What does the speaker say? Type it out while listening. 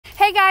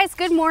Hey guys,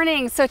 good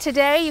morning. So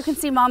today you can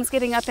see Mom's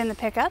getting up in the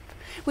pickup.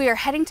 We are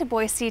heading to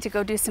Boise to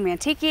go do some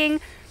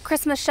antiquing,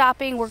 Christmas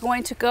shopping. We're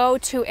going to go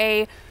to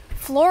a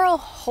floral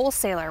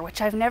wholesaler,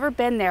 which I've never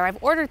been there. I've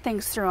ordered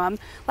things through them,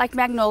 like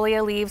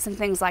magnolia leaves and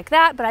things like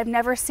that, but I've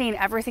never seen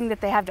everything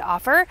that they have to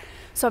offer.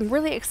 So I'm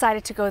really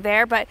excited to go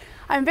there, but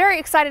I'm very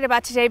excited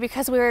about today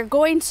because we're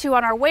going to,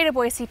 on our way to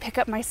Boise, pick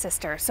up my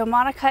sister. So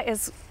Monica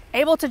is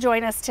able to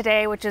join us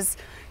today, which is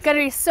gonna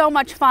be so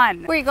much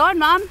fun. Where are you going,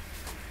 Mom?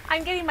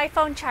 I'm getting my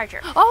phone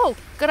charger. Oh,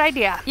 good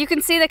idea. You can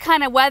see the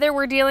kind of weather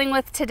we're dealing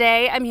with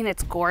today. I mean,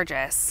 it's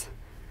gorgeous.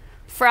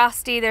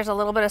 Frosty, there's a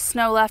little bit of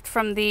snow left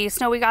from the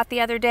snow we got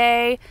the other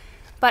day,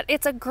 but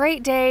it's a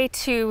great day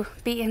to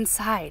be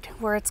inside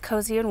where it's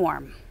cozy and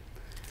warm.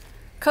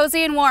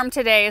 Cozy and warm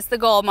today is the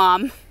goal,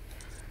 Mom.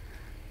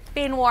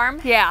 Being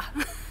warm? Yeah.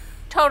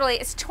 Totally.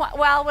 It's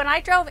well, when I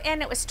drove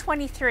in, it was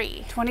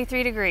 23.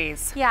 23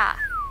 degrees. Yeah.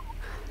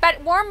 But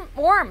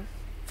warm.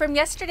 From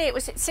yesterday, it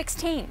was at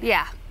 16.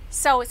 Yeah.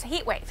 So it's a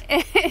heat wave.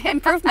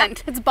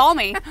 Improvement. It's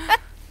balmy.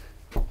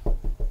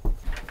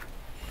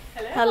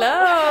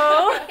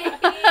 Hello.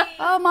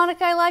 Oh,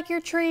 Monica, I like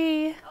your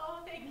tree. Oh,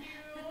 thank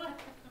you.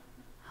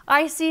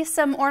 I see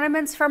some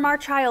ornaments from our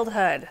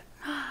childhood.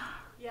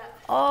 Yeah.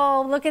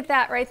 Oh, look at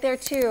that right there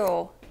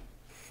too.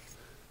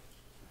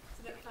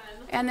 Isn't it fun?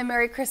 And the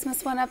Merry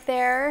Christmas one up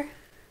there.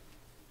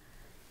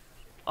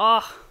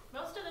 Oh,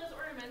 Most of those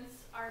ornaments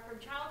are from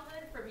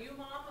childhood, from you,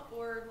 Mom,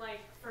 or like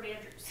from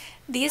Andrew's.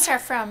 These are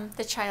from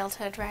the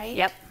childhood, right?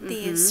 Yep.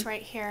 These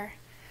right here.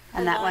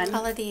 and that one.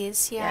 All of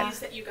these, yeah. These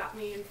that you got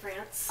me in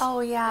France.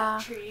 Oh, yeah.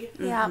 That tree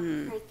Yeah.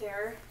 right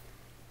there.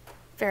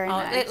 Very Oh,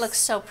 nice. it looks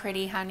so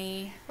pretty,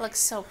 honey. Looks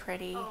so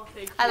pretty. Oh,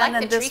 thank you. I And like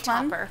then the this tree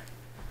one? topper.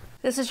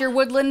 This is your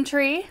woodland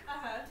tree.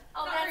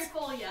 Oh, not very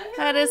full yet.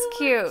 That is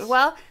cute.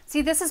 Well,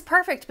 see, this is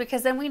perfect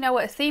because then we know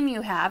what theme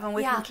you have and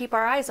we Yeah. can keep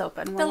our eyes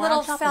open. When The we're little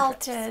on shopping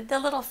trips.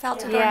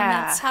 felted Yeah.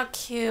 ornaments. How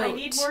cute. I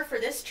need more for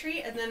this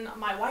tree and then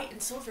my white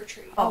and silver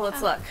tree. Oh,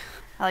 let's look.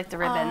 I like the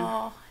ribbon.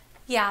 Oh,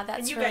 yeah, that's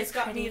and you really guys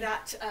got pretty. me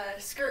that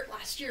skirt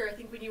last year, I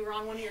think, when you were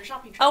on one of your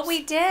shopping trips. Oh,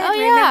 we did. Oh,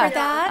 Remember yeah.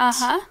 that?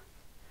 Uh-huh.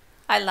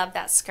 I love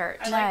that skirt.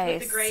 I like with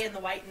Nice. the gray and the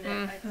white in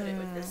it. I put it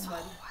with this one.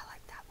 Oh, I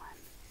like that one.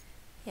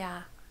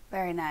 Yeah,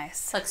 Very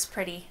nice. looks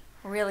pretty.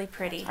 Really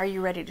pretty. Are you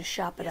ready to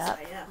shop it Yes, up?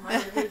 I am.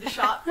 I'm ready to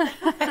shop.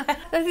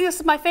 This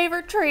is my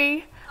favorite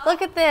tree.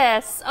 Look at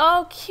this.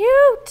 Oh,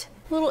 cute.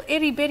 Little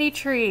itty bitty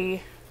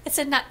tree. It's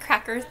a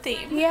nutcracker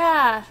theme.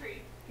 Yeah.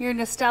 Your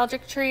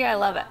nostalgic tree, I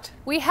love it.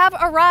 We have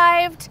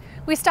arrived.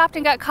 We stopped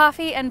and got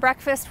coffee and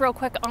breakfast real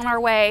quick on our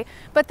way.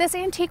 But this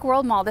Antique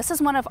World Mall, this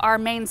is one of our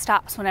main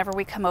stops whenever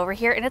we come over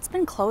here, and it's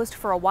been closed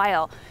for a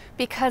while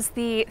because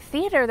the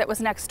theater that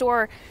was next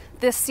door,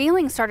 the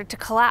ceiling started to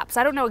collapse.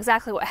 I don't know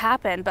exactly what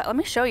happened, but let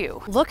me show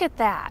you. Look at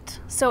that.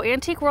 So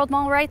Antique World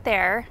Mall right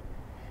there,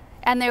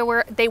 and they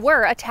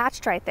were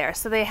attached right there.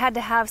 So they had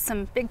to have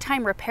some big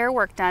time repair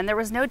work done. There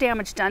was no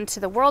damage done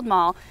to the World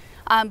Mall,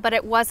 but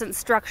it wasn't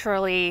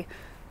structurally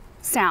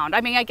sound. I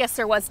mean, I guess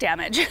there was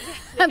damage,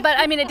 but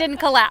I mean, it didn't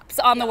collapse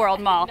on the World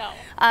Mall. No.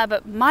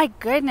 But my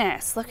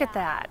goodness, look at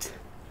that.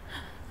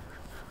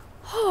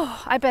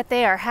 Oh, I bet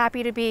they are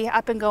happy to be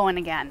up and going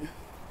again.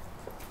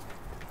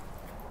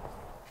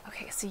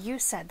 Okay, so you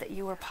said that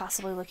you were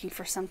possibly looking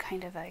for some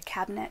kind of a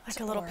cabinet. Like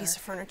a little or- piece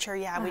of furniture,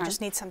 yeah. We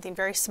just need something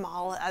very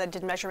small. I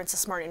did measurements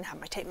this morning and have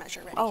my tape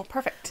measure ready. Oh,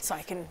 perfect. So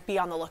I can be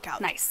on the lookout.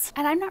 Nice.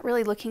 And I'm not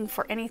really looking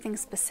for anything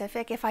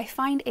specific. If I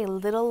find a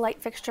little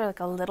light fixture, like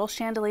a little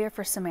chandelier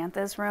for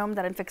Samantha's room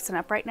that I'm fixing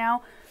up right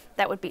now,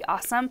 that would be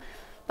awesome.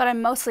 But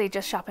I'm mostly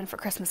just shopping for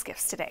Christmas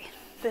gifts today.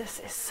 This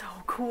is so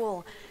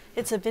cool.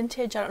 It's a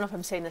vintage, I don't know if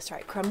I'm saying this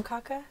right,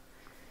 krumkake?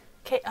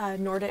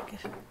 Nordic.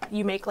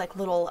 You make like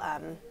little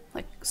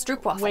Like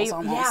Stroopwafels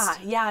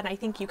almost. yeah, and I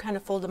think you kind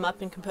of fold them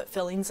up and can put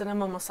fillings in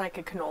them, almost like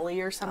a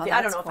cannoli or something. Oh,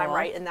 I don't that's know if I'm cool.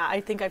 right in that.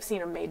 I think I've seen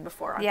them made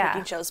before on Yeah.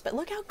 cooking shows, but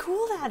look how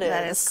cool that is.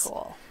 That is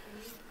cool.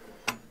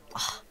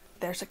 Oh,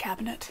 there's a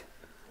cabinet.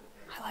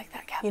 I like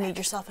that You cabinet. need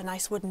yourself a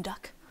nice wooden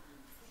duck.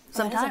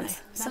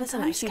 Sometimes. That is a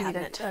nice you need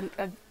cabinet.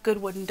 a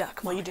good wooden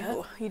duck. Well, you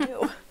Monica. do. You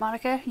do.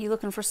 Monica, you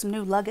looking for some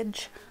new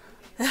luggage?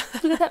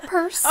 Look at that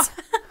purse.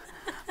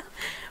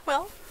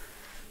 Well.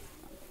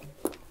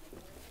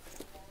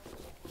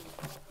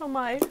 Oh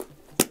my.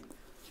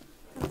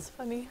 That's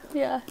funny.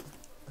 Yeah.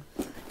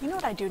 You know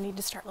what I do need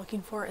to start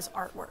looking for is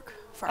artwork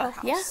for our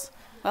house. Yeah.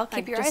 Well, keep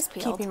Like, your just eyes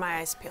peeled. Keeping my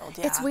eyes peeled,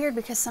 yeah. It's weird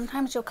because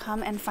sometimes you'll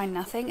come and find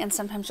nothing, and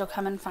sometimes you'll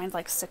come and find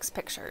like 6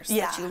 pictures that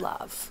Yeah. you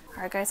love.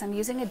 All right, guys, I'm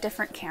using a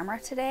different camera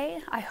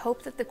today. I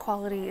hope that the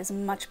quality is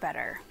much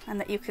better and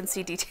that you can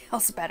see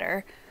details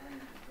better.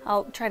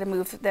 I'll try to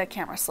move the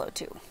camera slow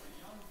too.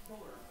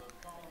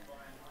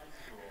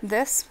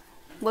 This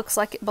looks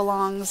like it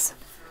belongs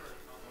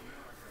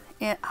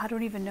in, I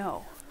don't even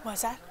know,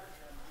 What's that?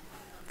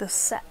 the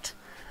set.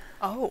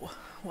 Oh,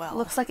 well.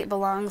 Looks like it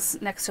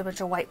belongs next to a bunch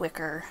of white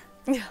wicker.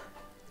 Yeah,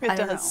 it I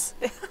don't does.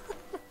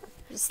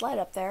 Just slide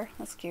up there.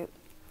 That's cute.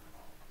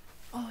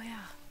 Oh,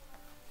 yeah.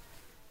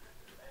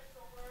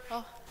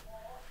 Oh.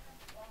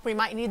 We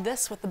might need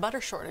this with the butter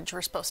shortage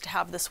we're supposed to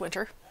have this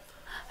winter.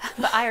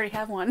 But I already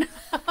have one.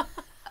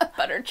 A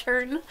butter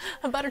churn.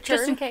 A butter churn.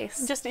 Just in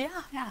case. Just,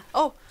 yeah. Yeah.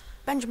 Oh,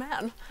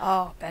 Benjamin.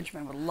 Oh,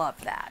 Benjamin would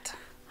love that.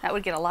 That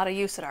would get a lot of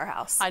use at our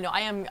house. I know,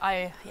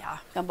 yeah.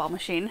 Gumball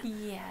machine.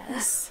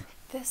 Yes.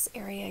 This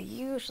area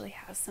usually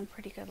has some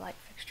pretty good light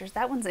fixtures.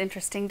 That one's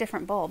interesting,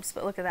 different bulbs,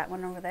 but look at that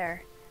one over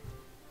there.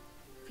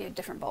 If you had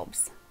different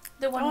bulbs.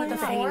 The one with the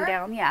Hanging four?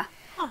 down, yeah.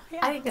 Oh, yeah.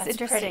 I think It's that's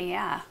interesting, pretty.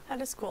 yeah.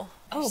 That is cool.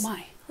 Oh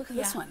my, look at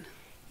this Yeah. one.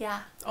 Yeah,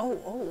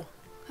 Oh.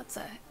 That's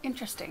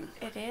interesting.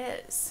 it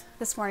is.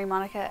 This morning,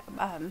 Monica,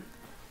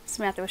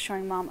 Samantha was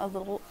showing Mom a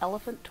little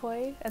elephant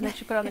toy, and then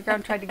she put it on the ground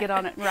and tried to get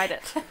on it and ride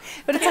it.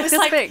 But it's like was this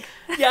like- big.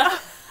 Yeah.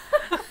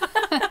 Is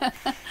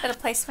that a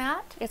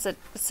placemat? It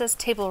says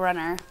table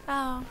runner.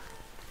 Oh.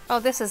 Oh,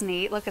 this is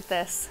neat. Look at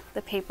this.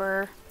 The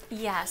paper.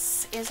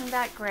 Yes. Isn't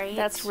that great?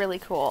 That's really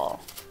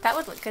cool. That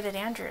would look good at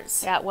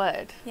Andrew's. Yeah, it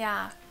would.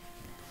 Yeah.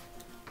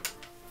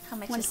 How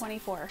much is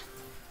 124.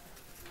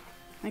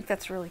 I think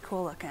that's really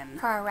cool looking.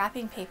 for our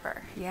wrapping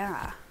paper?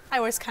 Yeah. I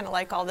always kind of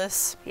like all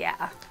this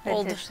Yeah.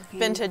 old looking,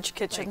 vintage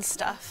kitchen like,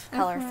 stuff.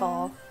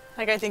 colorful.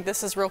 Like, I think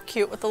this is real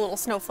cute with the little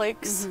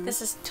snowflakes.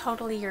 This is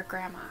totally your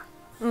grandma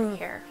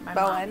here, my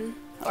Bowen.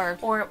 Or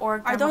mom. Or Are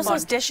Grandma those Bowen.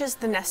 those dishes,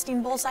 the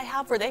nesting bowls I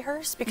have, were they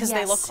hers? Because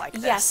they look like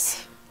this.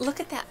 Yes. Look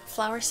at that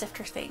flour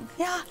sifter thing.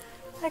 Yeah.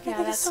 I think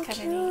Yeah, it's so that's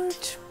kinda neat.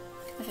 cute.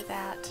 Look at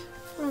that.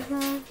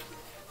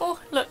 Oh,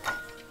 look.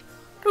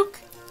 Look.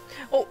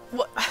 Oh,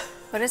 what?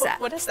 what is that?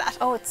 What is that?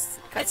 Oh, it's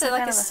got It's some like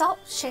kind a of salt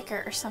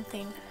shaker or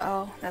something.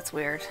 Oh, that's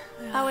weird.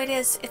 Oh, it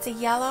is. It's a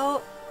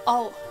yellow,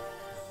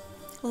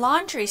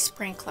 laundry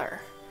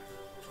sprinkler.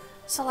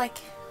 So like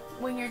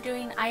when you're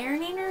doing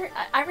ironing, or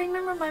I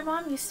remember my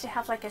mom used to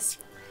have like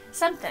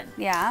something.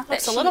 Yeah.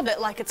 Looks a little bit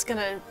like it's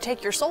gonna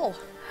take your soul.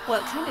 Well,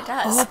 it kind of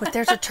does. Oh, but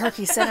there's a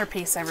turkey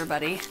centerpiece,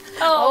 everybody.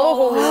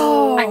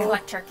 Oh, I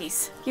collect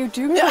turkeys. You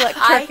do collect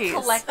I turkeys.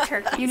 collect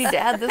turkeys. You need to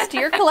add this to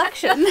your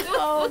collection.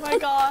 Oh my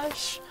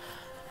gosh.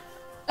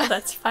 Oh,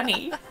 that's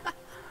funny.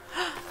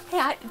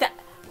 Yeah,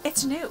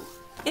 it's new.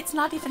 It's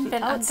not even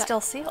been. Oh, it's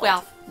still sealed.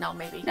 Well, no,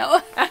 maybe.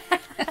 No.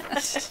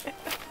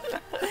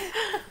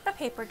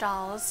 Paper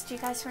dolls. Do you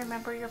guys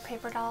remember your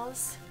paper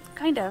dolls?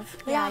 Kind of.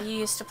 Yeah, you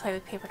used to play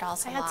with paper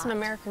dolls. I a had lot. some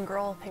American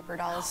Girl paper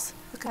dolls.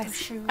 Look at those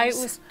shoes. I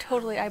was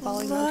totally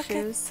eyeballing those Look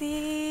shoes. at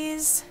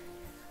these.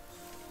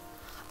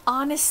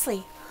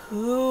 Honestly,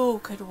 who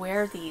could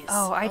wear these?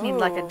 Oh, I need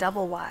like a Oh.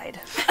 double wide.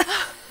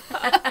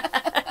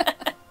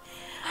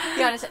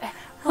 yeah.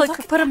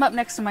 Like, put them up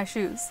next to my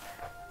shoes.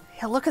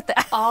 Yeah, look at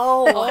that.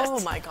 Oh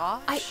my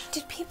gosh.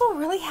 Did people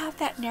really have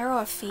that narrow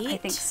of feet? I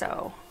think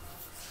so.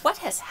 What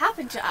has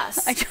happened to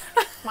us?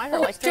 Mine are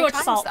like Too 3 much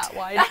times salt. that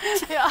wide.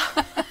 Yeah.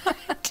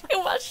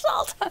 Too much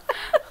salt.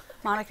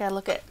 Monica,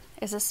 look at.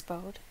 Is this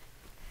Spode?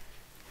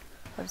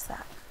 What is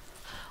that?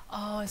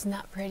 Oh, isn't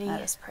that pretty?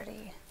 That is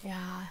pretty. Yeah.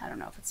 I don't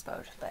know if it's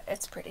Spode, but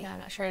it's pretty. Yeah, I'm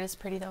not sure it is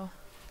pretty though.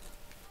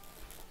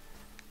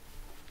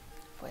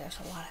 Boy, there's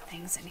a lot of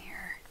things in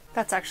here.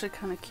 That's actually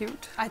kind of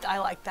cute. I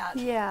like that.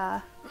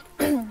 Yeah.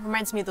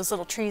 Reminds me of those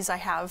little trees I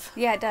have.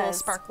 Yeah, it Little does.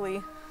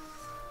 sparkly.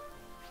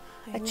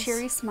 A things.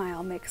 cheery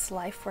smile makes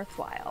life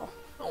worthwhile.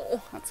 Oh.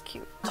 That's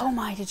cute. Oh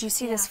my, did you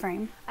see this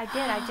frame? I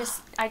did.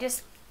 I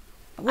just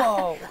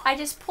Whoa. I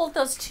just pulled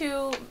those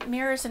two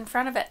mirrors in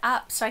front of it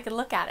up so I could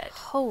look at it.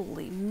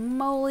 Holy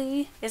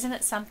moly. Isn't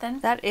it something?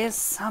 That is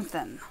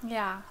something.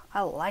 Yeah.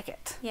 I like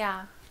it.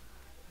 Yeah.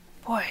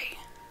 Boy,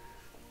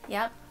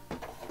 Yep.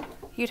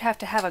 you'd have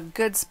to have a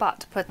good spot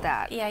to put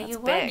that. Yeah, That's you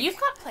would. big. You've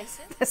got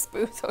places. This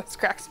booth always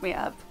cracks me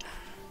up.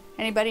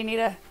 Anybody need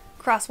a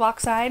crosswalk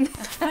sign?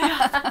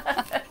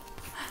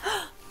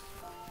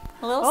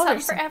 A little Oh, something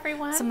there's for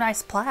everyone. Some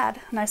nice plaid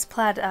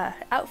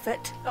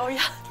outfit. Oh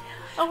yeah.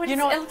 Oh, You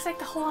know it what? looks like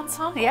the whole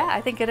ensemble. Yeah,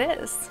 I think it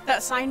is.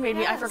 That sign made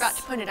me, I forgot Yes.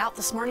 to point it out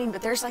this morning,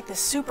 but there's like this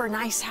super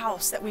nice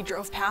house that we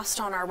drove past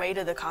on our way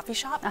to the coffee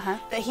shop Uh-huh.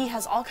 that he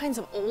has all kinds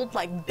of old,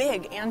 like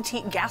big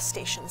antique gas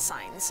station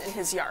signs in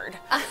his yard.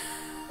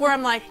 Where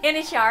I'm like, In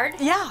his yard.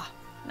 yeah.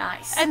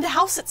 Nice. And the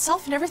house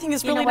itself and everything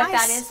is you really know what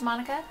nice. that is,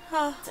 Monica?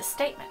 Huh. It's a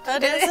statement.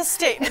 That is a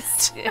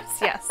statement.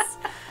 Yes.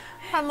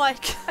 I'm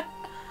like,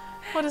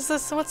 what is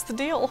this? What's the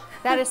deal?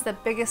 That is the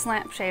biggest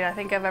lampshade I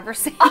think I've ever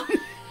seen.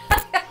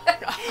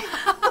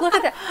 Look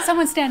at that.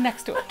 Someone stand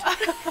next to it.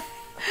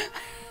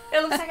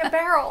 It looks like a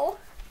barrel.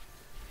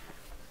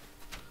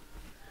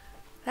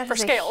 That For is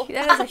scale.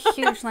 That is a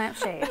huge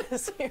lampshade.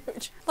 It's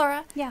huge.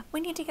 Laura, Yeah.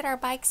 we need to get our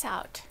bikes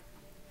out.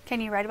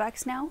 Can you ride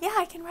bikes now? Yeah,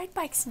 I can ride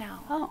bikes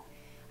now. Oh.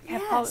 Yeah,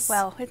 Yes.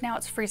 well, now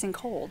it's freezing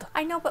cold.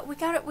 I know, but we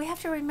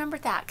have to remember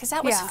that because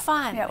that was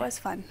fun. Yeah, it was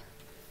fun.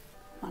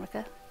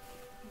 Monica,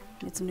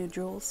 need some new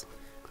jewels?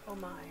 Oh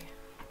my.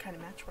 Kind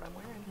of match what I'm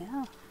wearing.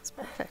 Yeah, it's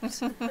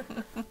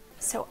perfect.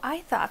 So I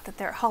thought that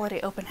their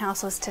holiday open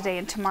house was today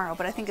and tomorrow,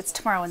 but I think it's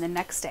tomorrow and the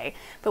next day.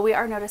 But we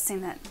are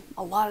noticing that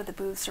a lot of the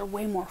booths are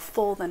way more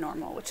full than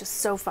normal, which is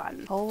so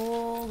fun.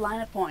 Whole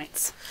line of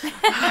points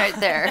right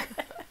there.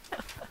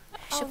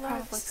 I should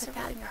probably put that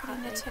really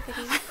pretty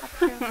pretty. nativity up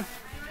here.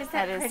 Is that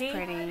That is pretty?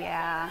 pretty,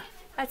 yeah.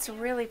 That's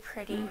really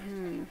pretty.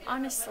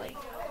 Honestly.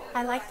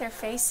 I like their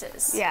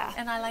faces. Yeah.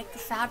 And I like the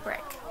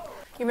fabric.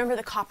 You remember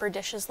the copper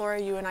dishes, Laura,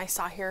 you and I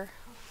saw here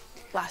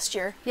last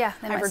year? Yeah,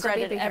 they I've might still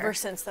be regretted ever here.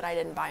 since that I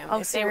didn't buy them.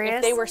 Oh, if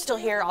serious? they were still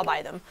here, I'll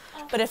buy them.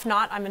 But if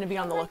not, I'm going to be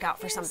on the lookout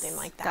for something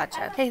like that.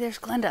 Gotcha. Hey, there's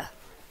Glenda.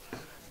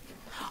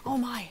 Oh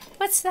my.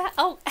 What's that?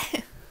 Oh,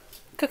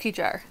 Cookie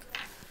jar.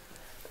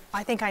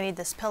 I think I need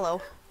this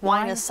pillow.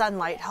 Wine is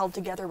sunlight held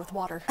together with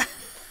water.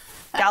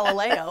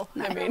 Galileo,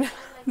 I mean.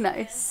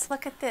 Nice.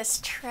 look at this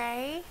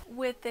tray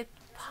with the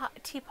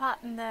teapot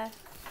and the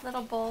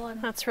little bowl.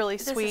 And That's really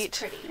this sweet. is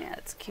pretty. Yeah,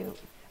 it's cute.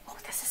 Oh,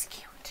 this is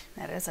cute.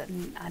 That is a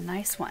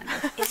nice one.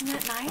 Isn't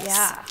it nice?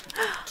 Yeah.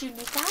 Do you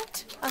need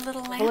that? A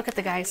little lamp? Well, look at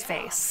the guy's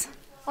face.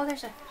 Oh,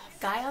 there's a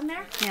guy on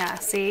there? Yeah,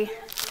 see?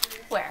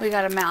 Where? We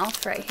got a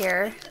mouth right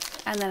here,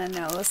 and then a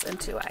nose and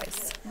 2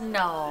 eyes.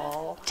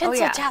 No. Tinsel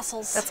yeah.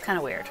 tassels. That's kind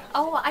of weird.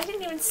 Oh, I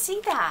didn't even see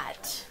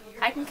that.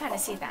 I can kind of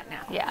see that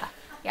now. Yeah.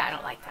 Yeah, I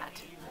don't like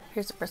that.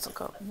 Here's a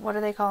bristlecone. What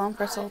do they call them?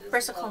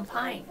 Bristlecone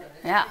pine.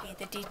 Yeah. Hey,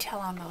 the detail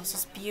on those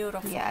is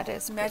beautiful. Yeah, it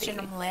is Imagine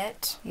pretty. them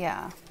lit.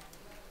 Yeah.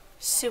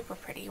 Super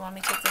pretty. You want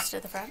me to take this to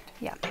the front?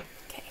 Yeah.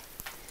 Okay.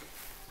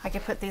 I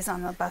could put these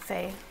on the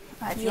buffet.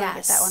 If you want to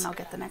get that Yes. one, I'll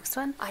get the next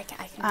one. I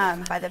can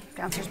do By the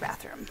downstairs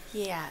bathroom.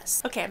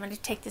 Yes. Okay, I'm going to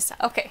take this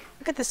out. Okay.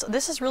 Look at this.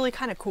 This is really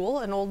kind of cool.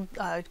 An old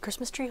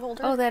Christmas tree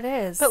holder. Oh, that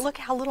is. But look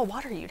how little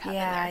water you'd have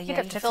Yeah, in there. You'd yeah,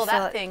 have you'd to have fill to fill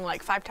that it. thing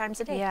like 5 times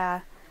a day.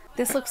 Yeah.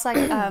 This looks like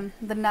the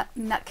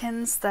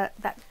Nutkins, that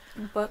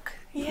book.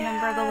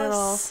 Remember the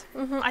little...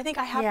 Mhm, I think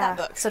I have yeah. that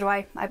book. So do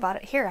I. I bought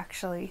it here,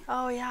 actually.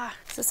 Oh, yeah.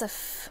 Is this a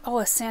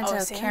a Santa, Oh,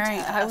 Santa, carrying...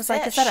 I a was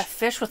like, is that a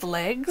fish. fish with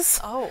legs?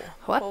 Oh.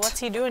 What? Well, what's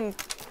he doing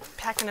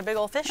packing a big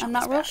old fish I'm on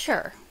not his real back?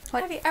 sure.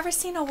 What? Have you ever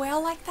seen a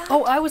whale like that?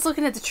 Oh, I was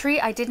looking at the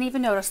tree. I didn't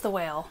even notice the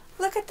whale.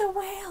 Look at the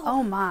whale.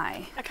 Oh,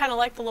 my. I kind of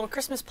like the little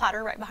Christmas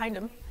platter right behind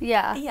him.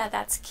 Yeah. Yeah,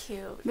 that's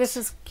cute. This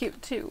is cute,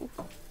 too.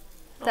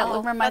 That Oh,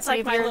 reminds that's like me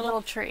of my your little-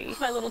 little tree.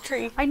 My little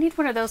tree. I need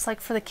one of those, like,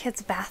 for the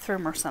kids'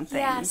 bathroom or something.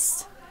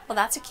 Yes. Well,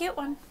 that's a cute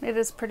one. It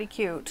is pretty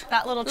cute.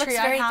 That little Looks tree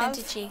very I have.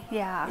 vintagey.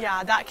 Yeah.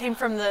 Yeah, that came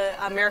from the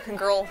American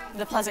Girl,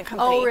 the Pleasant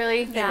Company. Oh,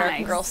 really? The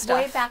American Nice. Girl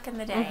stuff. Way back in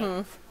the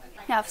day.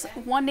 Yeah, if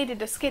one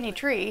needed a skinny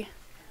tree,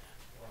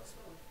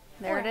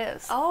 there it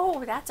is.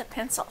 Oh, that's a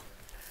pencil.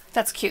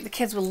 That's cute. The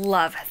kids would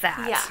love that.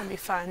 Yeah. That'd be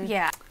fun.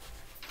 Yeah.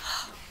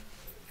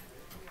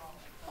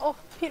 Oh,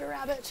 Peter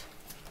Rabbit.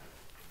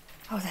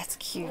 Oh, that's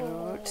cute.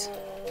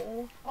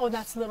 Oh,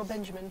 that's little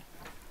Benjamin.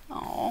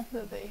 Oh.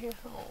 The baby.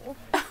 Oh.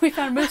 We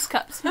found moose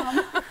cups, Mom.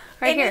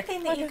 Right here.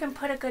 Anything that you can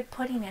put a good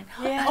pudding in.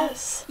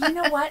 Yes. Oh, you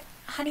know what,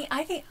 honey?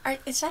 I think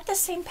is that the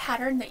same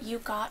pattern that you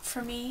got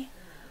for me?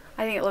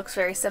 I think it looks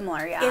very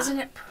similar, yeah. Isn't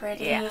it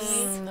pretty?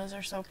 Yes. Those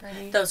are so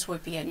pretty. Those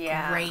would be a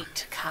Yeah.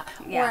 great cup.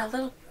 Yeah. Or a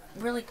little,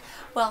 really.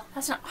 Well,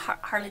 that's not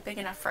hardly big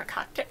enough for a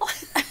cocktail.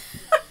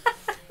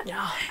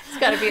 Yeah. It's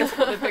got to be a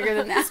little bit bigger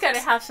than that. It's got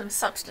to have some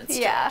substance.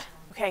 to Yeah. it.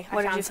 Okay,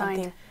 What I did found you find?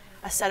 something.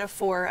 A set of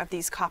 4 of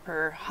these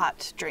copper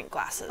hot drink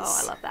glasses.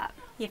 Oh, I love that.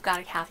 You've got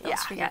to have those Yeah,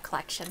 for yeah. your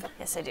collection.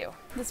 Yes, I do.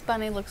 This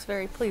bunny looks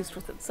very pleased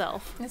with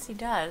itself. Yes, he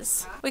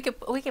does. We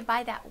could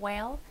buy that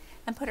whale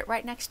and put it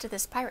right next to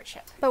this pirate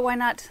ship. But why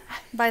not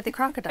buy the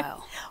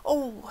crocodile?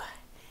 Oh,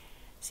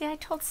 see, I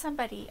told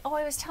somebody. Oh,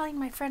 I was telling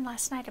my friend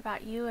last night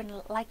about you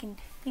and liking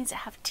things that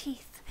have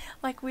teeth,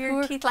 like weird Who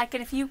are- teeth. Like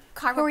if you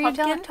carve Who a are you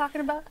pumpkin.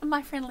 talking about?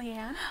 My friend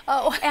Leanne.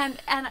 Oh. And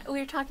we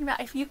were talking about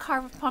if you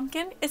carve a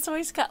pumpkin, it's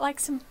always got like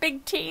some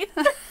big teeth.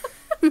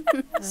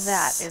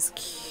 That is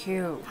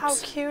cute. How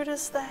cute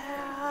is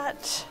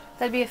that?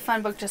 That'd be a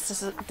fun book just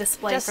to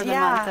display Just- for the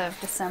yeah. month of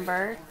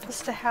December.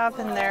 Just to have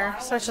in there.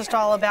 So it's just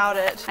all about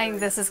it. I think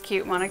this is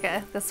cute,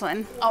 Monica. This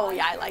one. Oh,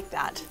 yeah, I like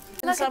that.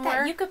 Look Somewhere. at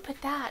that. You could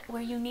put that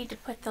where you need to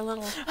put the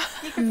little.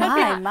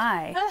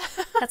 My.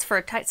 That's for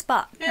a tight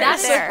spot.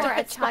 That's there. for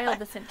a child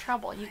that's in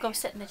trouble. You go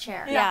sit in the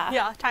chair. Yeah.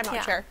 Yeah, timeout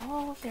Yeah. chair.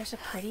 Oh, there's a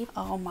pretty.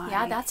 Oh my.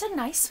 Yeah, that's a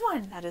nice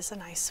one. That is a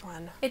nice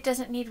one. It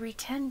doesn't need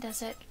re-tin,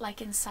 does it?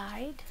 Like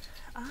inside?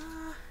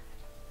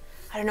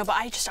 I don't know, but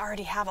I just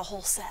already have a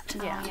whole set.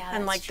 Yeah. Oh, yeah,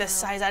 And that's like this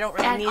true. size, I don't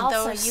really And need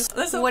also, those.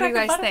 you. What do you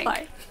guys think?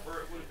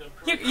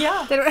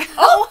 Yeah. They don't-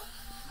 oh,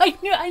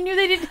 I knew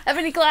they didn't have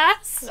any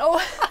glass. Oh,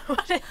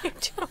 what are you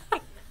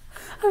doing?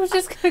 I was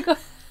just gonna go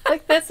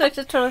like this. So I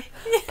just totally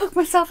poke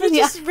myself in the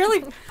Just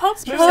really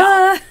pokes yourself.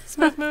 eye.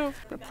 Smooth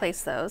move.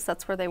 Replace those.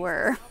 That's where they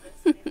were.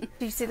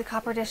 Do you see the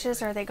copper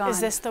dishes, or are they gone? Is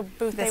this the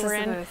booth This they were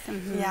is the in? booth,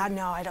 mhm. Yeah,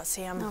 no, I don't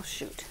see them. Oh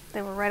shoot!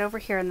 They were right over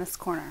here in this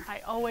corner.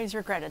 I always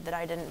regretted that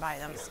I didn't buy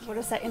them. What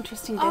is that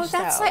interesting dish Oh,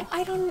 that's though? like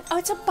I don't. Oh,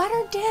 it's a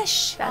butter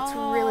dish. That's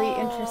really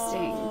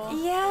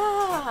interesting.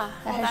 Yeah.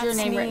 That has your that's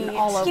name written neat.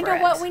 all over You know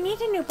it. what? We need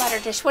a new butter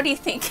dish. What do you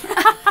think?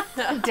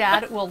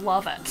 Dad will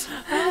love it.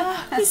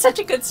 He's such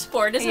a good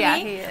sport, isn't Yeah,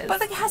 he? he is.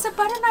 But look, it has a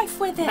butter knife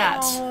with it.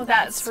 That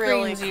that's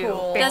really screams you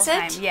cool. big Does it?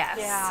 time. Yes.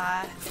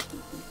 Yeah.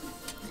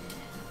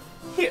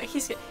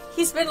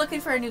 He's been looking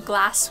for a new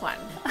glass one.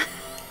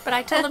 But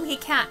I told him he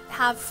can't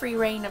have free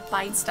reign of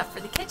buying stuff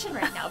for the kitchen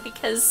right now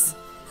because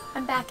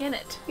I'm back in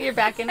it. You're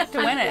back in it to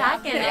I'm win it.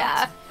 back in it.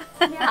 Yeah.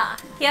 Yeah.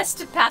 He has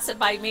to pass it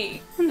by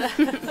me.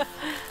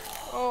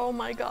 Oh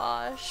my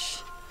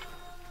gosh.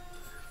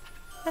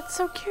 That's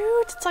so cute.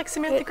 It's like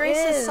Samantha It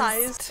Grace's is.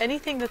 size.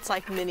 Anything that's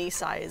like mini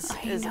size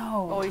is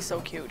know. always so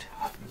cute.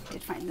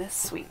 Did find this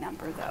sweet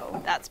number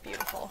though. That's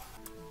beautiful.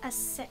 A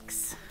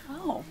 6.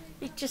 Oh.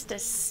 It's just a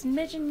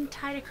smidgen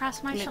tied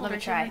across my Let me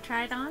shoulders. try. You want to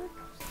try it on?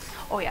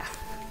 Oh yeah.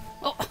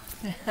 Oh.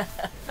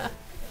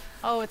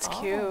 Oh, it's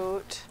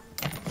cute.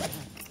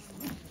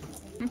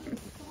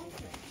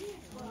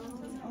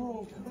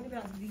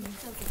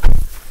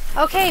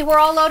 Okay, we're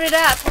all loaded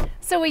up.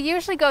 So we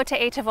usually go to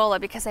A Tavola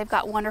because they've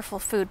got wonderful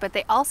food, but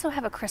they also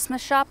have a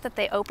Christmas shop that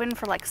they open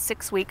for like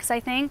 6 weeks, I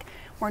think.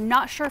 We're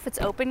not sure if it's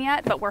open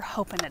yet, but we're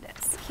hoping it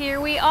is. Here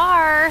we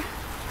are.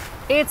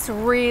 It's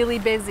really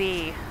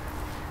busy.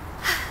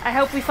 I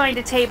hope we find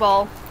a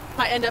table.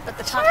 Might end up at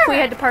the top. We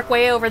had to park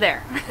way over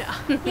there.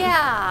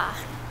 Yeah.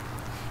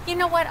 You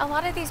know what? A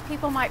lot of these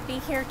people might be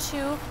here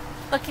too,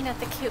 looking at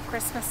the cute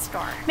Christmas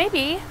store.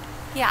 Maybe.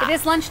 Yeah. It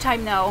is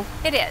lunchtime though.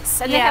 It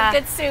is. And Yeah. they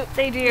have good soup.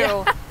 They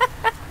do.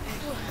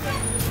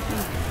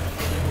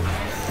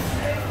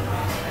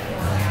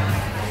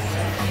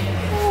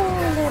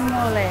 Holy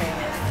moly.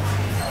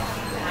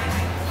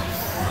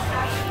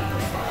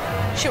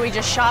 Should we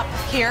just shop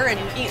here and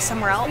eat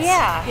somewhere else?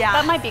 Yeah, Yeah.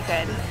 that might be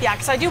good. Yeah,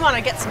 because I do want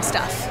to get some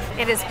stuff.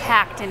 It is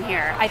packed in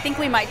here. I think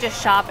we might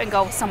just shop and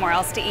go somewhere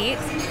else to eat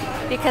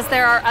because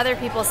there are other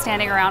people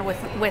standing around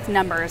with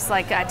numbers,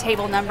 like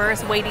table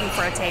numbers, waiting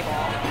for a table.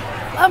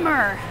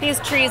 Bummer. These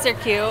trees are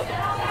cute.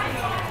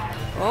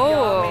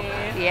 Oh,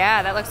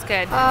 yeah, that looks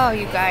good. Oh,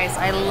 you guys,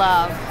 I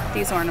love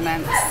these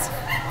ornaments.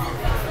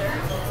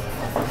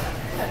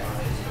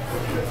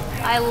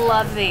 I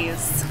love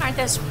these. Aren't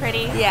those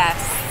pretty?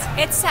 Yes.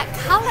 It's that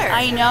color.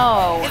 I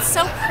know. It's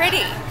so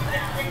pretty.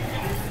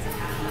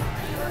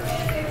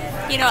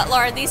 You know what,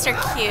 Laura? These are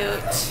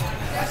cute.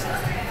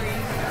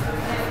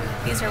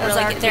 These are Those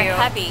really are good. They're cute.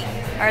 heavy.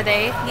 Are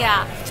they?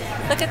 Yeah.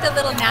 Look at the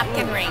little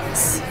napkin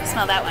rings.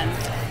 Smell that one.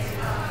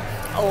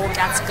 Oh,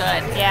 that's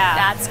good. Yeah.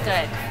 That's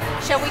good.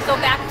 Shall we go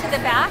back to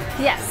the back?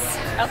 Yes.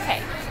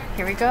 Okay.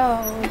 Here we go.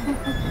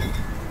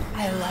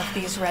 I love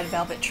these red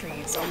velvet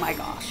trees. Oh my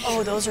gosh.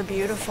 Oh, those are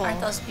beautiful.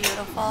 Aren't those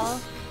beautiful?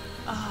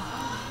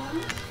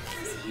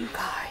 You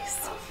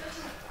guys.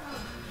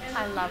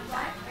 I love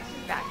that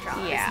backdrop.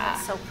 Yeah.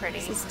 Isn't it so pretty?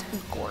 This is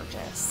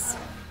gorgeous.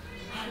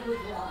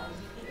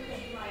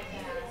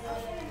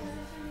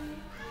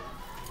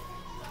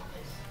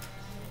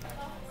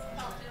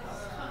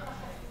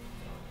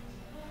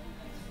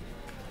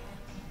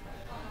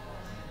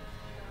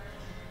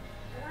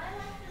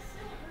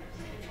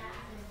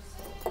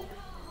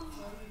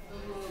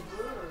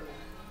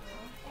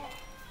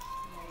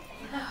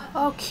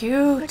 Oh,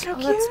 cute. how Oh,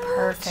 that's cute.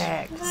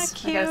 perfect. Isn't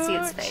that I gotta see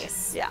its cute?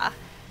 face. Yeah.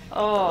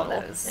 Oh,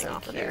 that is Hang so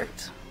off of cute. there.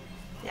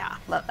 Yeah.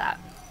 Love that.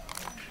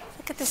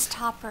 Look at this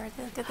topper.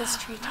 Look at this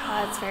tree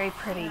top. Oh, it's very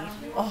pretty.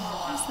 Isn't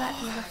that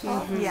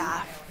beautiful?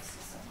 Yeah.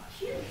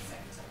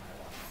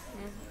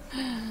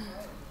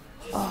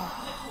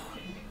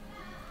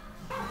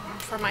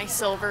 For my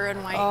silver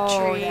and white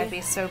Oh, tree. that'd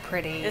be so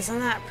pretty. Isn't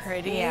that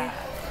pretty? Yeah.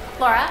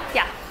 Laura?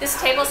 Yeah. This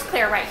table's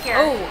clear right here.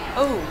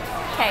 Oh,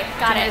 Okay,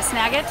 got want it. to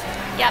snag it?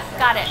 Yep,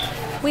 got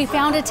it. We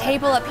found a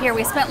table up here.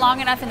 We spent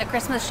long enough in the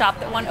Christmas shop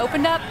that one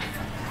opened up.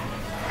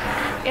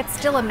 It's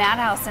still a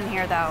madhouse in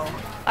here though.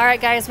 All right,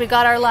 guys, we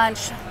got our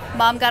lunch.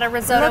 Mom got a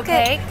risotto Look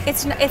cake. at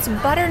it's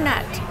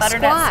butternut,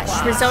 Butternut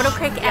squash. risotto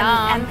cake, Yum.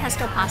 and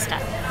pesto pasta.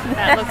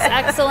 That looks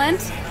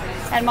excellent.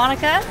 And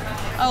Monica?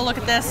 Oh, look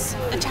at this.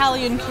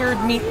 Italian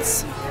cured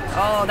meats.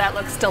 Oh, that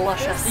looks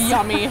delicious.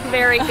 Yummy.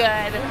 Very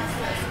good.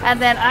 And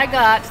then I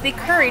got the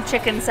curry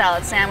chicken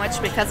salad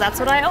sandwich because that's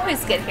what I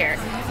always get here.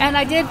 And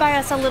I did buy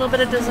us a little bit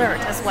of dessert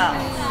as well.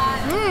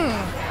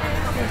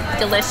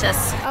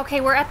 Delicious. Okay,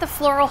 we're at the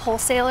Floral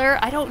Wholesaler.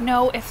 I don't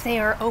know if they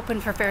are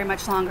open for very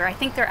much longer. I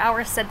think their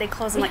hours said they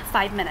close in like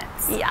 5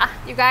 minutes. Yeah.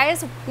 You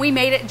guys, we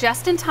made it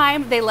just in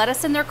time. They let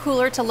us in their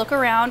cooler to look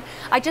around.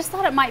 I just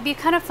thought it might be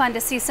kind of fun to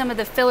see some of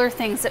the filler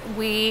things that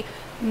we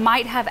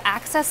might have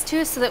access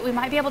to so that we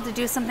might be able to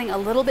do something a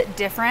little bit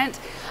different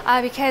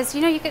because,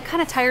 you know, you get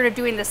kind of tired of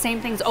doing the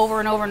same things over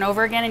and over and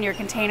over again in your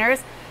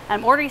containers.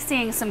 I'm already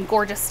seeing some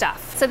gorgeous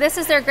stuff. So this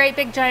is their great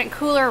big giant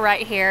cooler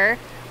right here.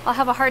 I'll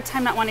have a hard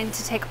time not wanting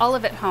to take all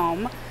of it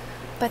home,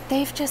 but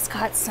they've just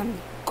got some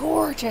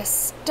gorgeous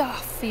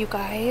stuff, you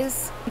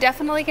guys.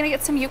 Definitely gonna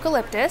get some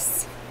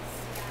eucalyptus.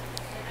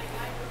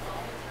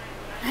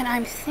 And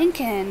I'm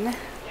thinking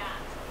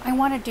I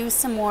wanna do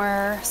some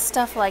more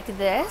stuff like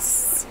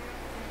this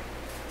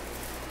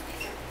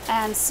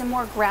and some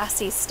more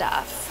grassy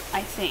stuff,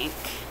 I think.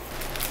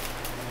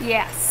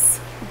 Yes,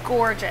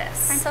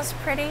 gorgeous. Aren't those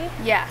pretty?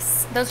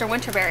 Yes, those are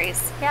winter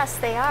berries. Yes,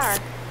 they are.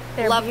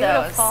 They're Love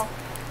beautiful.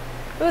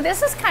 Ooh,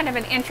 this is kind of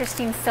an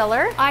interesting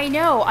filler. I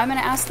know, I'm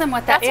gonna ask them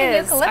what that That's a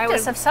is.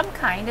 eucalyptus I of some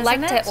kind, would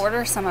isn't like it? to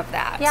order some of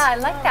that. Yeah, I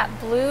like that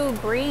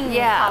blue-green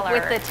color.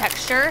 with the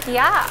texture.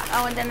 Yeah.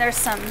 Oh, and then there's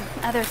some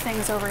other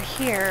things over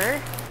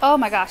here. Oh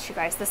my gosh, you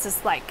guys, this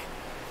is like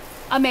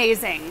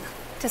amazing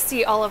to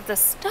see all of this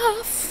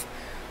stuff.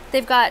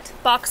 They've got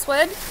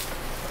boxwood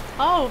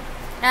Oh,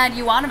 and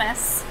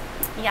euonymus.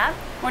 Yeah.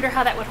 Wonder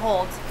how that would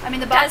hold. I mean,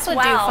 the It box does would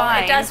well. do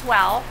fine. It does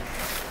well.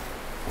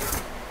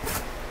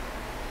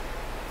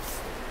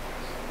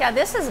 Yeah,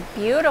 this is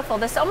beautiful.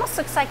 This almost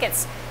looks like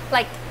it's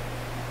like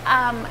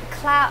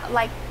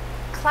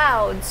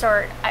clouds,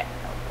 or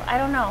I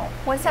don't know.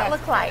 What does that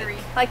look feathery.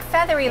 like? Like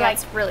feathery, Yeah, like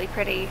it's really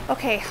pretty.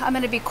 Okay, I'm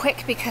gonna be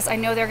quick because I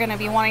know they're gonna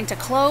be wanting to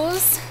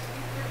close.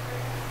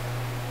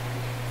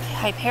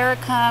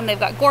 Hypericum, they've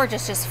got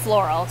gorgeous just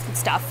florals and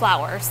stuff,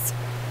 flowers.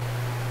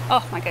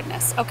 Oh my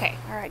goodness. Okay,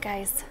 all right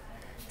guys.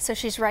 So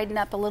she's writing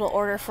up a little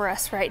order for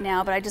us right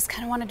now, but I just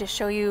kind of wanted to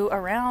show you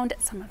around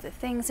some of the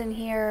things in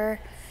here.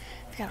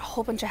 We've got a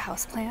whole bunch of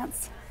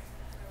houseplants.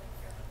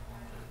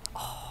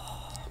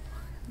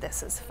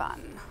 This is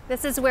fun.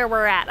 This is where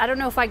we're at. I don't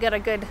know if I got a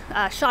good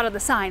shot of the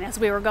sign as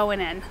we were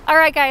going in. All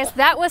right, guys,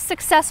 that was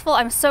successful.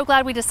 I'm so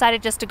glad we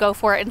decided just to go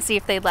for it and see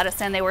if they'd let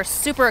us in. They were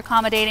super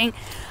accommodating.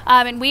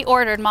 And we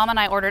ordered, Mom and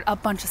I ordered a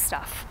bunch of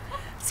stuff.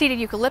 Seeded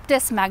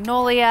eucalyptus,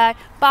 magnolia,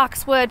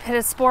 boxwood,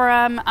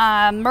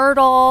 pittosporum,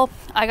 myrtle.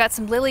 I got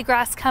some lily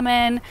grass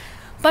coming,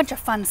 bunch of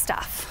fun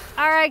stuff.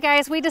 All right,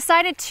 guys, we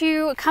decided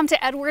to come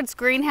to Edward's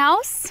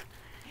greenhouse,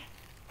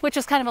 which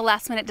was kind of a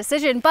last minute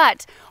decision,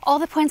 but all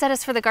the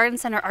poinsettias for the garden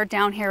center are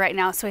down here right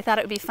now, so we thought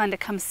it would be fun to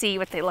come see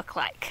what they look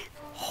like.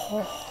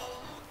 Oh.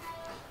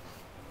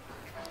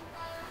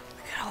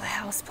 Look at all the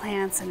house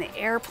plants and the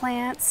air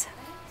plants.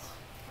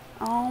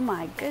 Oh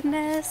my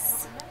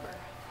goodness.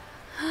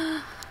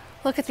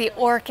 Look at the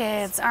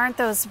orchids, aren't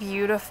those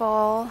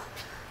beautiful?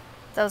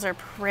 Those are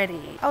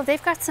pretty. Oh,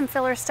 they've got some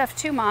filler stuff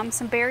too, Mom,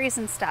 some berries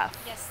and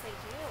stuff. yes, they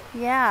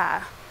do.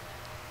 Yeah,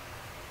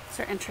 these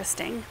are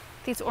interesting.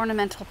 These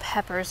ornamental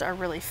peppers are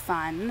really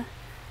fun.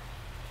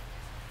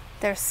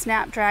 There's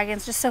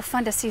snapdragons, just so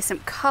fun to see some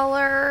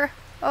color.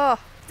 Oh,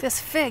 this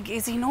fig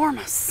is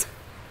enormous.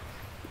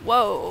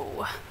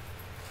 Whoa.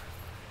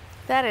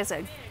 That is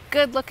a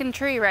good looking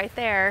tree right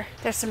there.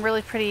 There's some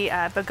really pretty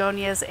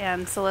begonias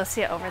and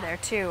celosia over there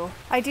too.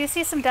 I do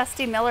see some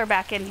Dusty Miller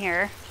back in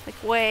here,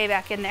 like way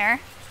back in there.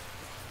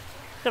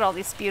 Look at all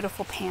these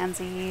beautiful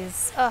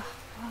pansies. Oh,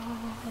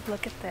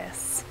 look at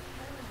this.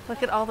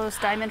 Look at all those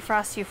diamond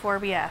frost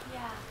euphorbia.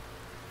 Yeah.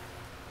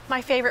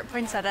 My favorite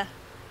poinsettia.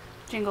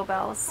 Jingle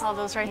bells. All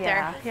those right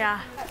Yeah. there.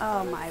 Yeah.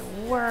 Oh my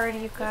word,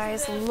 you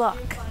guys,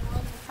 look.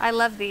 I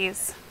love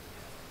these.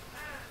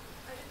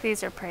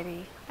 These are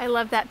pretty. I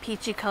love that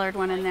peachy colored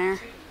one in there.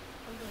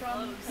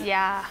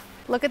 Yeah.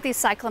 Look at these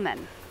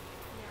cyclamen.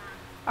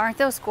 Aren't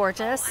those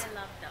gorgeous? I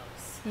love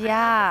those.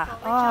 Yeah.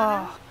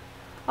 Oh.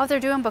 Oh, they're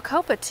doing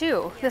Bacopa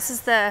too. This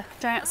is the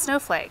giant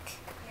snowflake.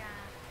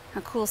 A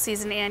cool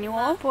season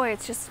annual. Boy,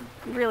 it's just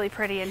really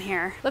pretty in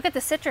here. Look at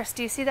the citrus.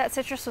 Do you see that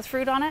citrus with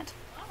fruit on it?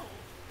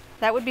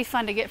 That would be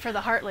fun to get for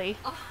the Hartley.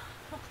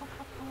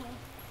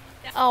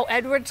 Oh,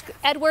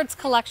 Edward's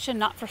collection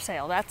not for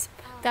sale. That's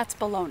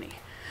baloney.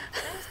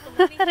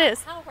 That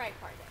is. How ripe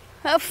are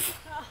Oh, they?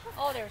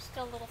 Oh, they're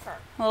still a little firm.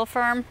 a little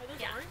firm.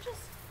 Yeah. Oranges?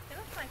 They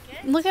look like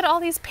it. Look at all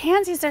these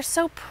pansies. They're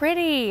so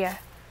pretty.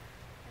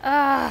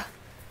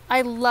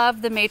 I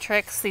love the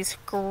matrix. These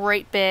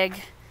great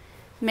big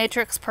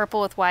matrix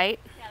purple with white.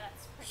 Yeah,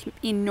 that's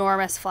pretty.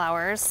 Enormous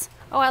flowers.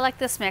 Oh, I like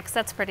this mix.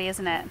 That's pretty,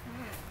 isn't it?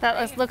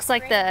 That looks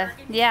like the,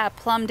 yeah,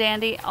 plum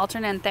dandy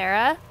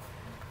alternanthera.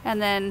 And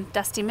then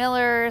Dusty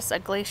Millers, a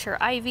glacier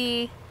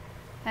ivy,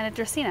 and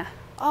a dracaena.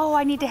 Oh,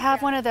 I need to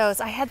have one of those.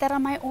 I had that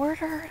on my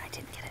order and I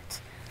didn't get it.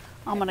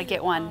 I'm gonna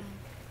get one.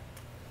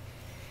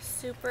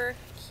 Super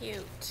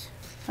cute.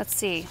 Let's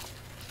see.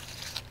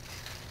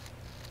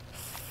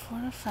 4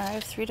 to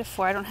 5, 3 to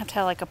 4. I don't have to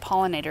have like a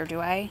pollinator, do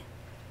I?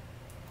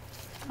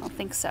 I don't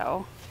think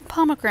so.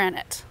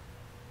 Pomegranate.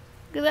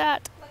 Look at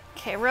that.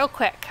 Okay, real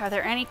quick. Are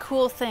there any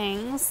cool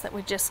things that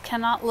we just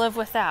cannot live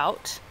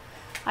without?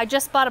 I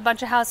just bought a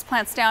bunch of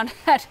houseplants down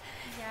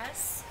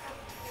Yes.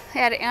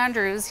 at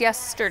Andrews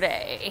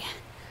yesterday.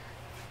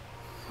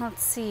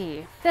 Let's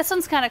see. This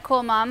one's kind of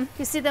cool, Mom.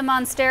 You see the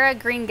Monstera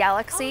Green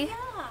Galaxy?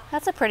 Oh, yeah.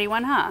 That's a pretty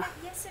one, huh?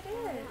 Yes, it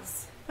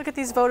is. Look at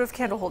these votive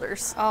candle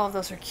holders. Oh,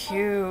 those are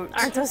cute.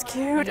 Aren't those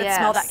cute? Yes. And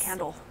smell that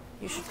candle.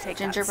 You should take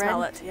that and Gingerbread?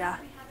 smell it. Yeah.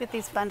 Look at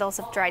these bundles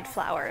of dried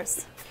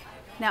flowers.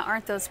 Now,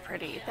 aren't those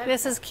pretty?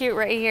 This is cute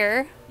right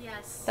here.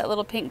 Yes. That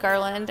little pink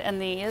garland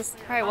and these.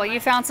 All right, well, you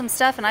found some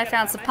stuff and I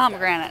found some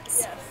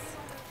pomegranates.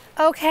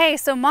 Okay,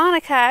 so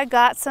Monica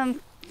got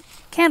some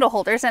candle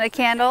holders and a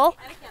candle.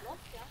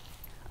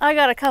 I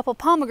got a couple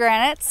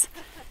pomegranates,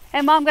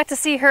 and Mom got to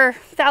see her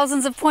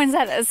thousands of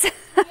poinsettias.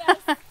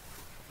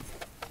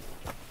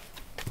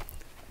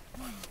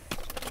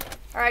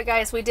 All right,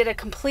 guys, we did a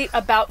complete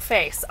about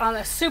face on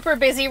a super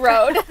busy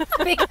road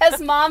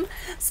because Mom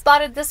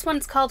spotted this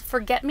one's called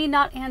Forget Me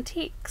Not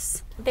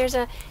Antiques. There's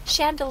a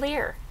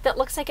chandelier that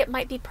looks like it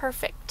might be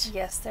perfect.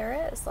 Yes,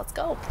 there is. Let's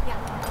go.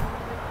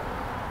 Yeah.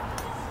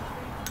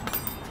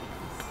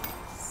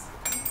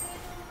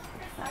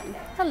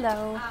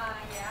 Hello.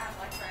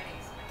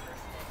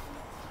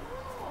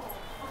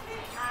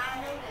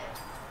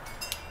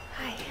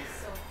 Hi.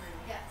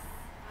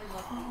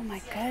 Oh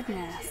my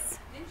goodness.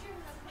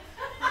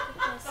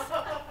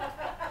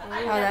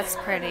 Oh, that's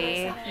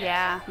pretty.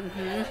 Yeah.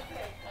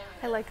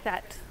 I like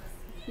that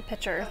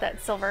picture,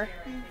 that silver.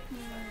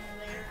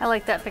 I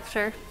like that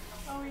picture.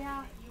 Oh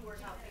yeah.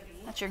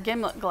 That's your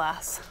gimlet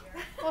glass.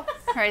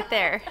 Right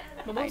there.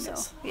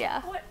 Mimosas.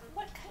 Yeah. What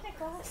kind of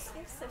glass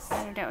is this?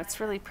 I don't know. It's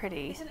really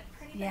pretty. Isn't it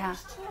pretty? Yeah.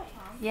 There's two of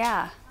them.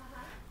 Yeah.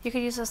 You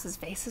could use those as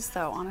vases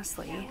though,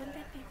 honestly. Wouldn't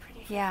that be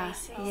pretty for Yeah.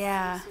 faces?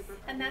 Yeah.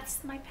 And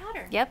that's my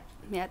pattern. Yep.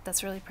 Yeah,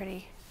 that's really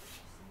pretty.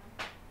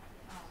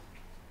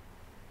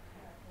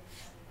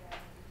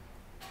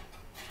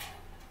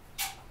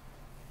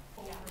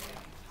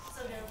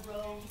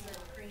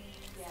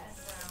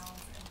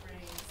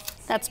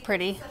 That's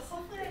pretty.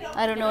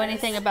 I don't know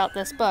anything about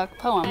this book,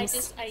 poems.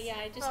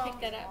 I just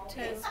picked that up too.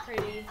 It's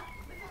pretty.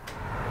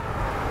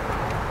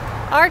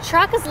 Our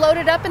truck is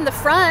loaded up in the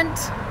front.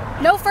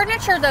 No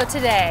furniture though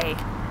today.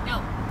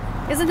 No.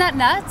 Isn't that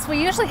nuts?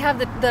 We usually have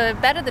the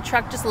bed of the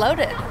truck just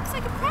loaded. It looks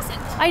like a present.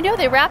 I know,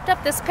 they wrapped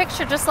up this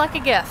picture just like a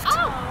gift.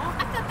 Oh,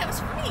 I thought that was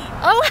for me.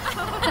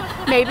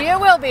 Oh, maybe it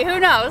will be, who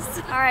knows?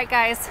 All right,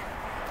 guys,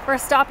 we're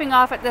stopping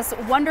off at this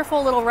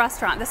wonderful little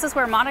restaurant. This is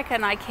where Monica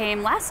and I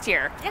came last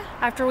year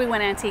after we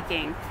went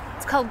antiquing.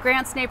 It's called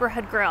Grant's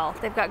Neighborhood Grill.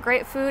 They've got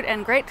great food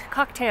and great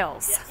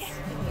cocktails.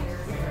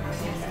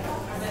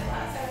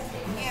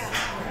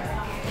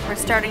 We're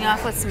starting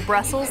off with some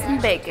Brussels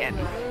and bacon.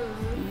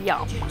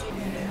 Yum.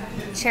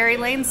 Cherry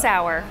Lane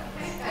Sour.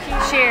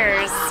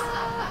 Cheers.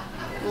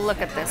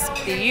 Look at this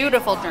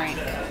beautiful drink.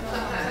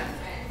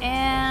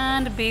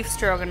 And beef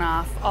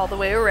stroganoff all the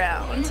way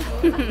around.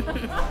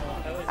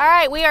 All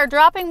right, we are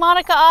dropping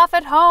Monica off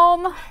at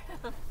home.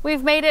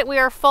 We've made it, we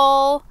are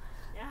full.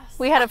 Yes.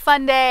 We had a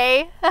fun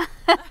day.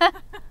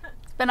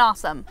 It's been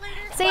awesome.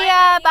 See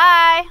ya,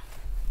 bye.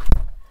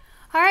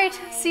 All right,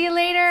 see you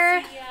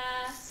later.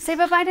 Say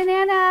bye-bye to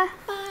Nana.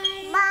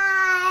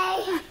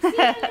 Bye. See you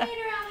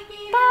later,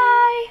 alligator.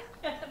 Bye.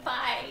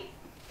 Bye.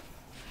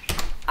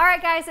 All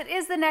right, guys, it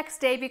is the next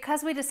day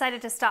because we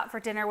decided to stop for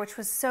dinner, which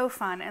was so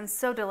fun and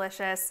so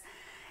delicious.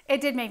 It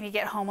did make me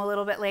get home a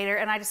little bit later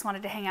and I just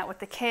wanted to hang out with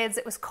the kids.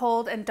 It was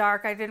cold and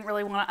dark. I didn't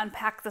really want to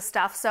unpack the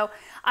stuff. So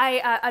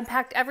I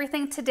unpacked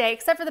everything today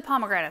except for the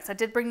pomegranates. I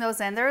did bring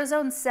those in. They're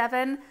zone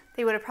 7.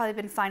 They would have probably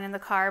been fine in the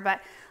car,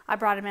 but I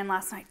brought them in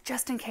last night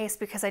just in case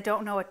because I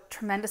don't know a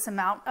tremendous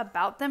amount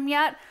about them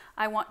yet.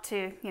 I want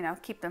to, you know,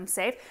 keep them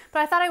safe. But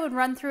I thought I would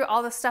run through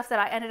all the stuff that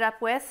I ended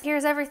up with.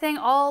 Here's everything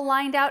all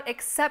lined out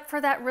except for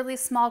that really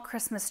small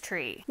Christmas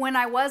tree. When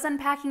I was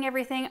unpacking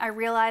everything, I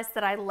realized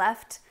that I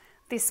left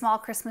the small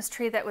Christmas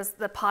tree that was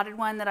the potted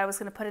one that I was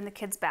going to put in the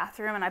kids'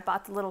 bathroom, and I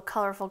bought the little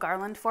colorful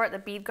garland for it, the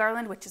bead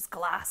garland, which is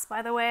glass,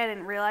 by the way. I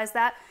didn't realize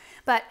that.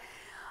 But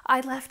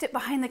I left it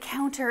behind the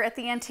counter at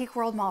the Antique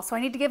World Mall, so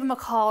I need to give them a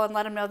call and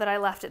let them know that I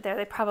left it there.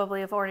 They probably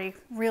have already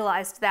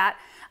realized that.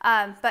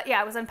 But yeah,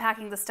 I was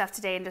unpacking the stuff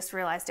today and just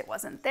realized it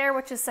wasn't there,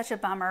 which is such a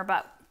bummer,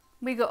 but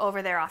we go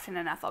over there often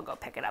enough. I'll go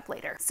pick it up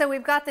later. So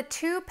we've got the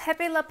 2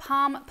 Pepe La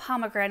Pomme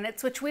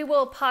pomegranates, which we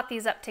will pot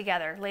these up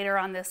together later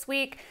on this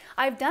week.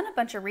 I've done a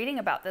bunch of reading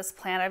about this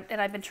plant,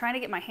 and I've been trying to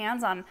get my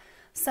hands on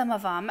some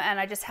of them, and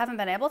I just haven't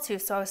been able to.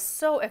 So I was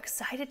so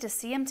excited to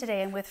see them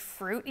today, and with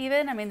fruit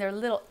even. I mean, they're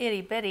little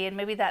itty bitty, and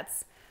maybe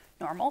that's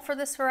normal for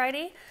this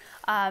variety.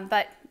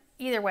 But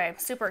either way, I'm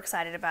super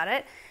excited about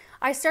it.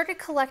 I started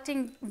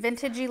collecting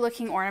vintagey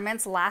looking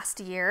ornaments last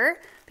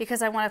year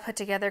because I want to put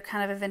together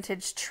kind of a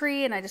vintage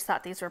tree, and I just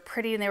thought these were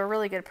pretty and they were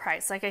really good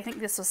price. Like I think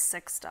this was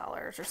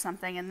 $6 or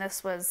something, and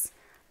this was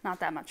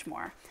not that much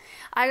more.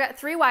 I got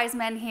 3 wise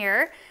men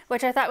here,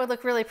 which I thought would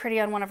look really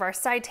pretty on one of our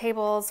side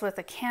tables with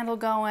a candle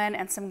going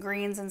and some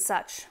greens and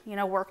such, you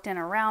know, worked in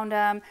around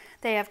them.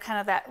 They have kind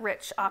of that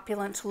rich,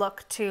 opulent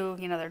look to,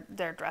 you know,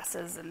 their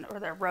dresses or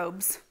their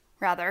robes,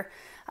 rather.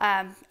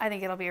 I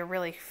think it'll be a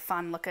really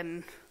fun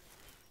looking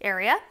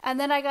area. And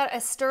then I got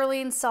a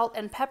sterling salt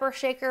and pepper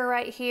shaker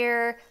right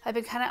here. I've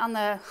been kind of on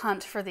the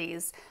hunt for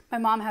these. My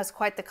mom has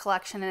quite the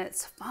collection, and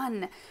it's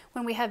fun.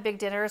 When we have big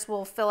dinners,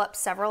 we'll fill up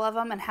several of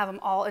them and have them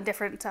all in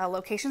different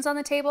locations on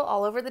the table,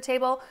 all over the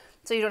table,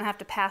 so you don't have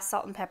to pass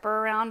salt and pepper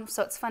around.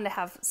 So it's fun to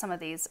have some of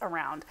these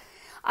around.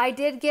 I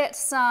did get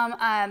some,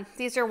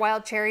 these are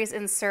wild cherries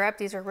in syrup.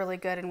 These are really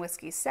good in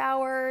whiskey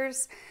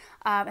sours.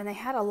 And they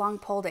had a long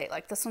pull date.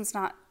 Like this one's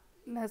not,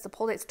 the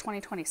pull date's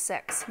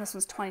 2026. This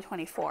one's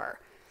 2024.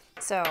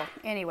 So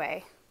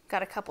anyway,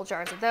 got a couple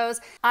jars of those.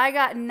 I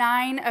got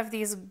 9 of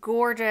these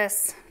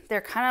gorgeous,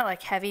 they're kind of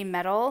like heavy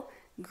metal,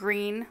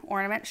 green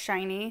ornaments,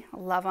 shiny,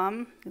 love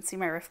them. You can see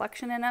my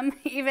reflection in them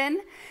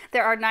even.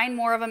 There are 9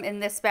 more of them in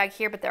this bag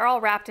here, but they're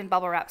all wrapped in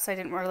bubble wrap, so I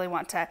didn't really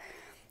want to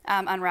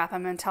unwrap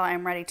them until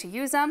I'm ready to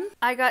use them.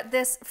 I got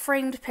this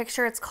framed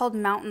picture. It's called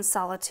Mountain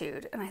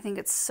Solitude, and I think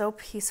it's so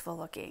peaceful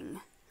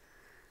looking.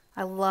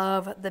 I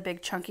love the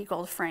big chunky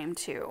gold frame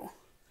too.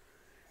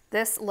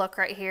 This look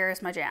right here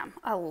is my jam.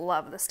 I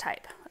love this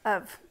type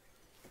of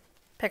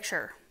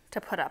picture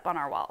to put up on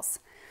our walls.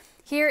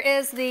 Here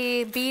is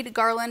the bead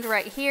garland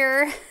right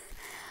here.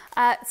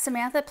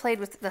 Samantha played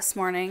with it this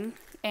morning,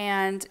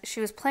 and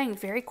she was playing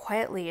very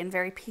quietly and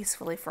very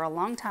peacefully for a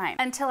long time,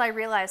 until I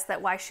realized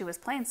that why she was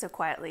playing so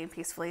quietly and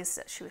peacefully is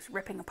that she was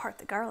ripping apart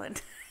the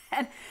garland.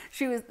 And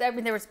she was, I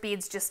mean, there was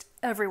beads just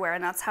everywhere,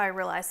 and that's how I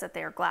realized that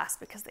they are glass,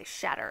 because they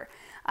shatter.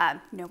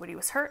 Nobody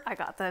was hurt. I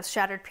got those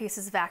shattered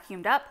pieces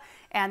vacuumed up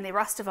and the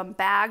rest of them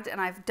bagged, and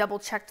I've double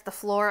checked the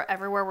floor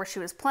everywhere where she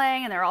was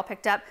playing, and they're all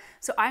picked up.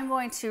 So I'm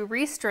going to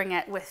restring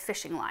it with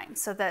fishing line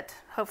so that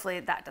hopefully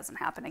that doesn't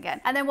happen again.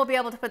 And then we'll be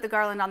able to put the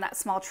garland on that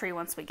small tree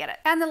once we get it.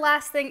 And the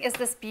last thing is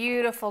this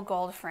beautiful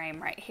gold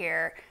frame right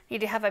here. You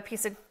need to have a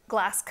piece of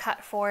glass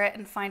cut for it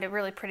and find a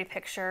really pretty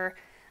picture,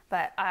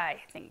 but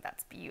I think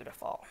that's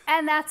beautiful.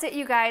 And that's it,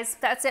 you guys.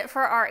 That's it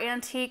for our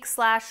antique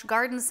 /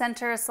 garden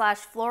center /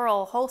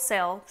 floral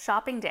wholesale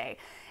shopping day.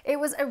 It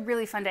was a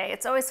really fun day.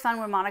 It's always fun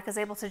when Monica's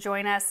able to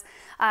join us.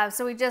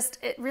 So we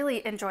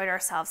really enjoyed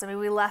ourselves. I mean,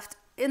 we left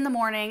in the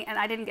morning and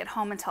I didn't get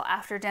home until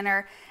after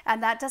dinner,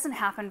 and that doesn't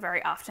happen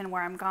very often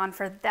where I'm gone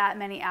for that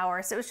many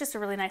hours. It was just a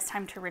really nice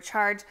time to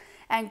recharge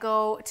and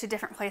go to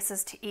different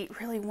places to eat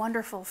really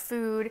wonderful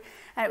food,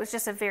 and it was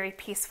just a very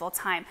peaceful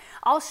time.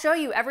 I'll show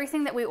you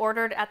everything that we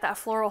ordered at that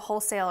floral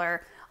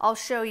wholesaler. I'll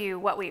show you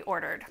what we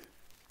ordered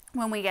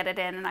when we get it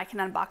in, and I can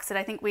unbox it.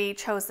 I think we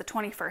chose the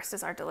 21st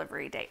as our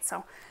delivery date,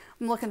 so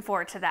I'm looking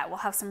forward to that. We'll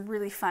have some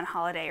really fun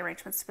holiday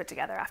arrangements to put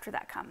together after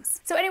that comes.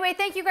 So anyway,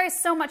 thank you guys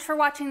so much for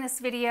watching this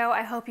video.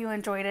 I hope you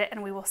enjoyed it,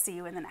 and we will see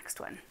you in the next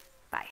one.